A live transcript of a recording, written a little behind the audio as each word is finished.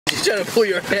You trying to pull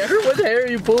your hair? What hair are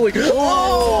you pulling?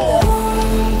 Oh!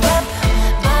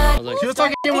 She was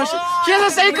talking when she has the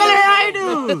same color I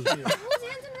do.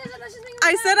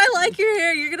 I said I like your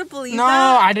hair. You're gonna believe that? No,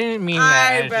 I didn't mean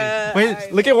that.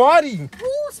 Wait, look at Waddy. Who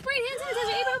sprayed hand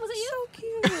sanitizer? Abraham, was it you? So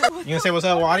cute. You gonna say what's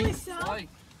up, Waddy?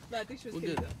 No, I think she was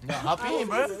good. No, hop in,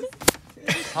 bro.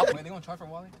 Hop in. They gonna charge for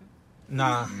Wally too?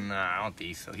 Nah. Nah, I don't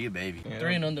think so. He a baby. Yeah.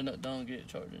 3 and under don't get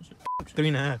charged and shit.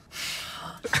 3.5.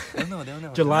 They don't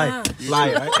know. July.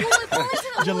 Lie, right?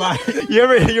 July.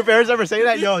 Your parents ever say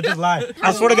that? Yo, just lie.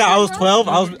 I swear to God, I was 12.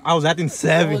 I was acting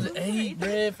 7. I was 8,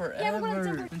 man,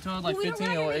 forever. Until I was like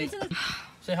 15 or 8.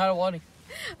 Say hi to Waddy.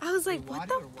 I was like, what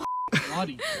the f?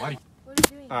 Waddy. What are you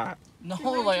doing? No,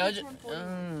 like I just.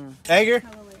 Edgar?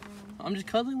 I'm just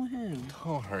cuddling with him.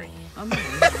 Don't hurry. I'm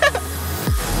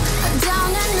down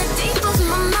in the deep of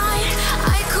my mind.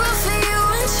 I cry for you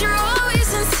and you're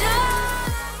always inside.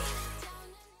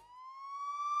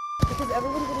 Because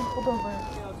everybody's getting pulled over.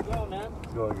 Yeah, let's go, man.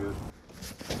 It's going good.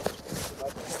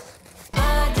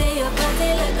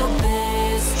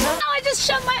 No, I just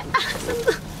shoved my ass in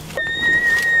the...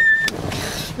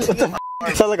 What the f?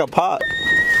 It sounds like a pot.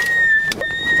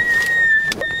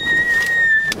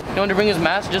 You want to bring his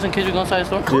mask just in case we go inside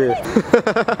the store?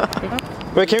 Yeah.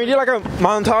 Wait, can we do like a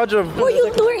montage of...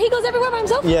 Where he goes everywhere by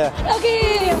himself? Yeah.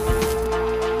 Okay.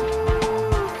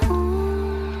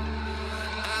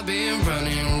 I've been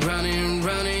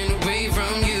running away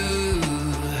from you.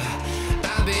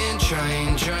 I've been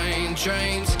trying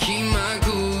to keep my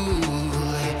cool.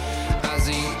 I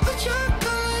see what your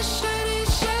colors shining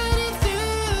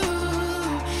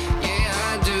through. Yeah, I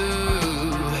do.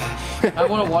 I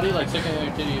want to Waddy like second in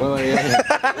your titty.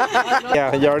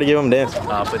 Yeah, you already gave him dance.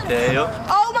 Potato.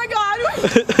 Oh my God.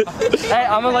 Hey,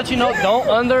 I'm gonna let you know, don't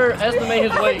underestimate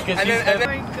his weight. Oh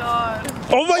my God.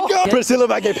 Oh my God! Priscilla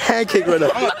might get pancaked right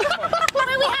now.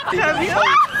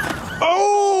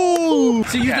 Oh!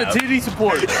 She used the titty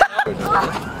support.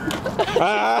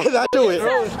 That do it.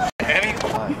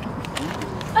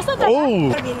 That's not that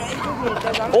Oh!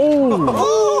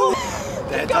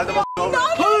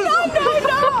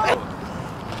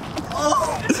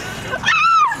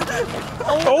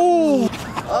 Oh!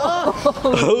 Oh!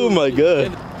 Oh my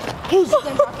God!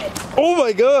 Oh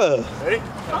my God! Ready?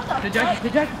 The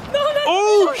jacket.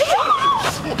 Oh!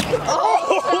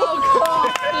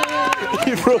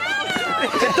 He broke.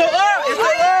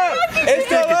 It's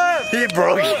still up! He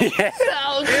broke it. He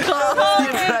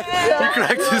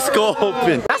cracked his skull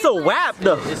open. That's a whap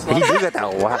though. He do got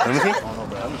that whap.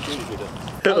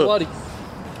 Waddy.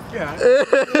 Yeah.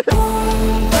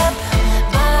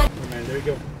 Man, there you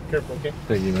go. Careful, okay?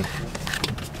 Thank you, man.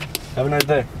 Have a nice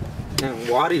day. Man,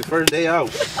 Waddy, first day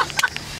out.